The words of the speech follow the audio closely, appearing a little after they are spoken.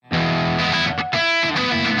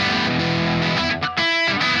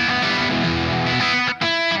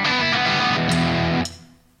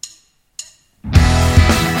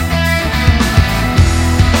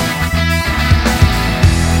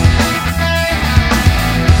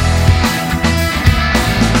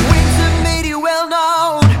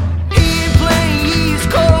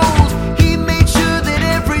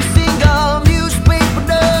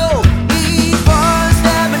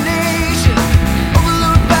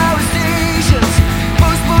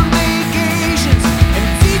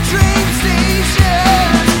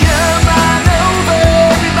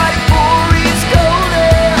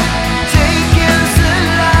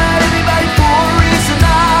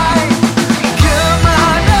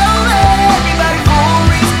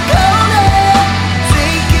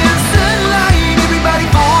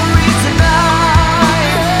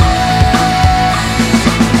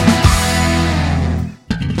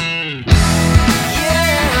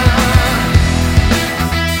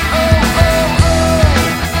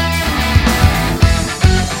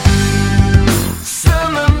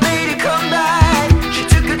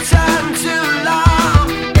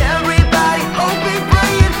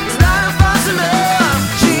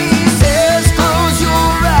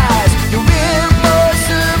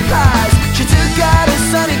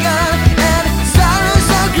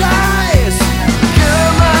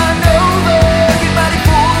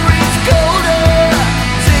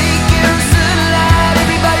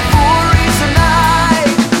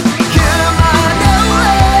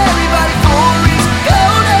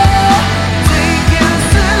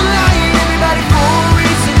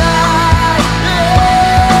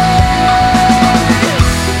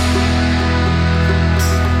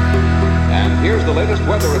the latest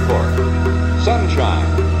weather report. Sunshine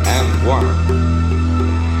and warmer.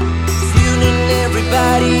 Tuning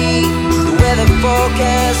everybody, the weather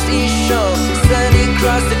forecast is shown. Sunny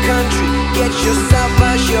across the country, get yourself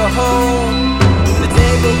out your home. The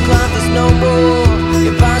tablecloth is no more,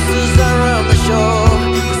 imposters are on the shore.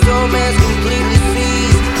 The storm has completely